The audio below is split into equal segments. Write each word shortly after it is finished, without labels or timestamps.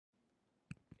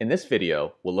In this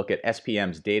video, we'll look at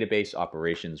SPM's database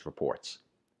operations reports.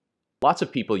 Lots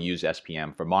of people use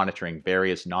SPM for monitoring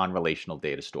various non-relational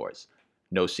data stores,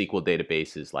 NoSQL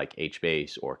databases like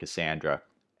HBase or Cassandra,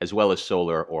 as well as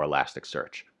Solr or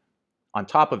Elasticsearch. On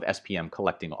top of SPM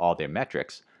collecting all their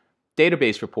metrics,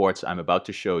 database reports I'm about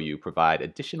to show you provide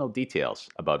additional details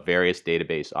about various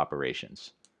database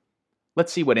operations.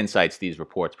 Let's see what insights these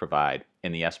reports provide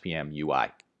in the SPM UI.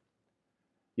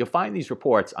 You'll find these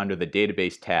reports under the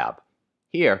Database tab.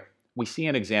 Here, we see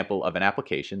an example of an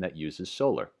application that uses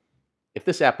Solr. If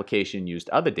this application used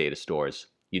other data stores,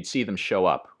 you'd see them show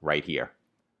up right here.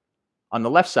 On the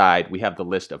left side, we have the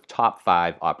list of top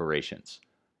 5 operations.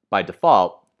 By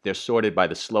default, they're sorted by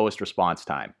the slowest response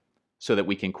time, so that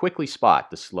we can quickly spot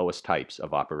the slowest types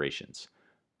of operations.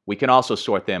 We can also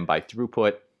sort them by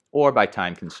throughput or by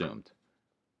time consumed.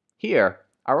 Here,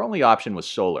 our only option was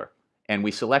Solr, and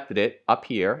we selected it up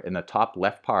here in the top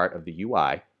left part of the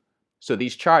UI, so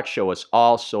these charts show us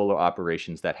all Solr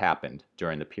operations that happened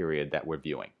during the period that we're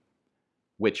viewing,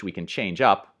 which we can change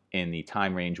up in the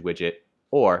time range widget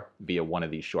or via one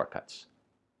of these shortcuts.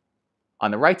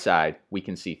 On the right side, we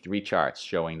can see 3 charts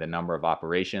showing the number of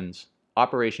operations,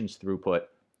 operations throughput,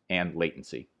 and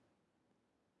latency.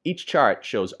 Each chart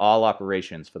shows all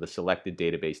operations for the selected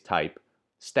database type,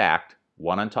 stacked,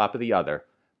 one on top of the other,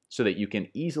 so that you can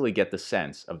easily get the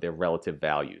sense of their relative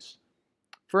values.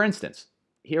 For instance,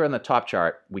 here on the top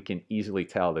chart, we can easily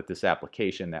tell that this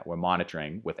application that we're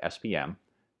monitoring with SPM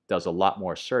does a lot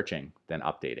more searching than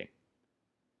updating.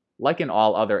 Like in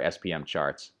all other SPM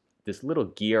charts, this little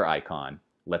gear icon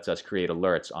lets us create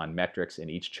alerts on metrics in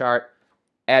each chart,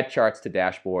 add charts to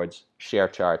dashboards, share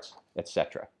charts,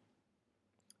 etc.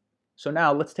 So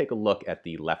now let's take a look at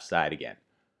the left side again.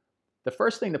 The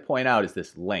first thing to point out is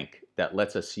this link that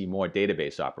lets us see more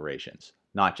database operations,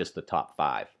 not just the top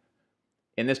 5.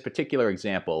 In this particular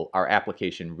example, our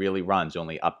application really runs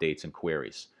only updates and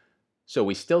queries, so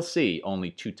we still see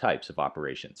only 2 types of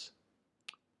operations.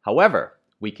 However,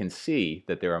 we can see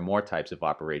that there are more types of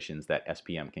operations that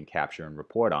SPM can capture and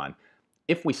report on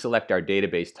if we select our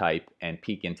database type and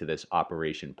peek into this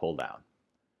operation pull-down.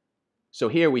 So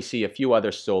here we see a few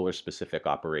other Solr-specific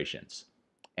operations.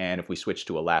 And if we switch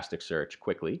to Elasticsearch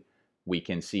quickly, we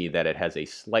can see that it has a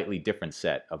slightly different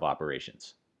set of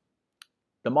operations.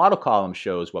 The model column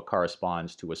shows what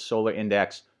corresponds to a Solr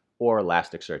index or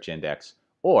Elasticsearch index,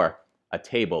 or a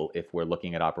table if we're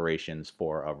looking at operations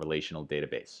for a relational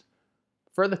database.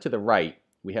 Further to the right,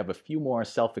 we have a few more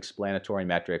self-explanatory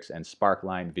metrics and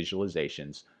sparkline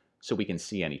visualizations so we can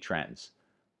see any trends.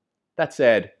 That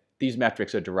said, these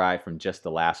metrics are derived from just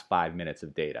the last 5 minutes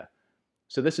of data.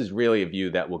 So this is really a view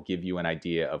that will give you an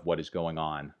idea of what is going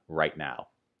on right now.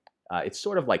 It's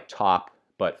sort of like top,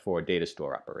 but for data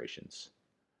store operations.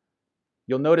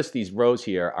 You'll notice these rows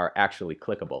here are actually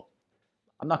clickable.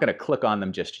 I'm not going to click on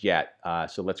them just yet,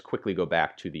 so let's quickly go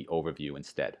back to the overview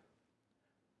instead.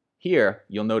 Here,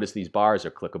 you'll notice these bars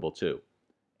are clickable too.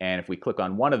 And if we click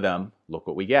on one of them, look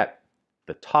what we get.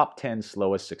 The top 10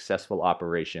 slowest successful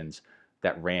operations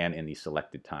that ran in the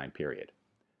selected time period.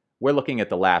 We're looking at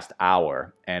the last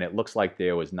hour, and it looks like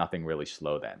there was nothing really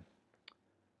slow then.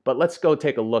 But let's go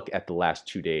take a look at the last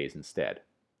 2 days instead.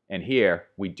 And here,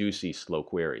 we do see slow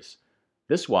queries.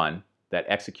 This one, that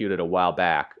executed a while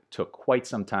back, took quite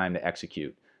some time to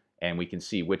execute, and we can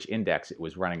see which index it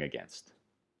was running against.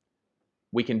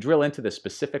 We can drill into the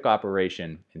specific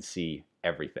operation and see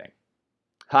everything.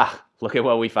 Ha! Look at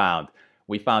what we found.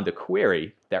 We found a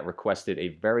query that requested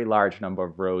a very large number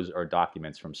of rows or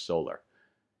documents from Solr.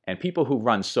 And people who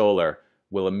run Solr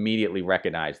will immediately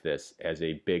recognize this as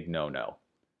a big no-no.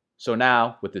 So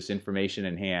now, with this information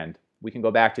in hand, we can go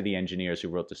back to the engineers who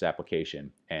wrote this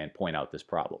application and point out this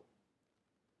problem.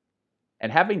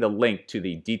 And having the link to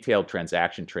the detailed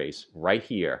transaction trace right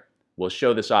here will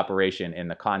show this operation in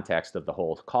the context of the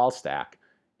whole call stack,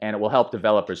 and it will help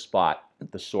developers spot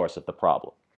the source of the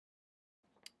problem.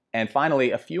 And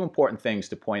finally, a few important things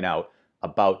to point out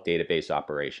about database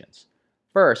operations.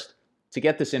 First, to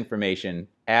get this information,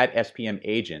 add SPM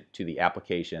agent to the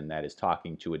application that is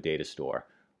talking to a data store,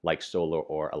 like Solr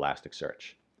or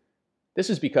Elasticsearch. This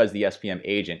is because the SPM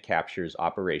agent captures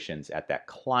operations at that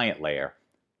client layer,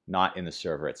 not in the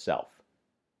server itself.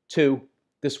 2,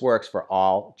 this works for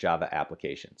all Java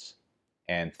applications.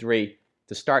 And 3,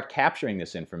 to start capturing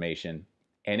this information,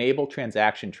 enable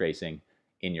transaction tracing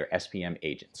in your SPM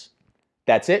agents.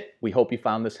 That's it. We hope you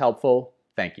found this helpful.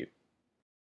 Thank you.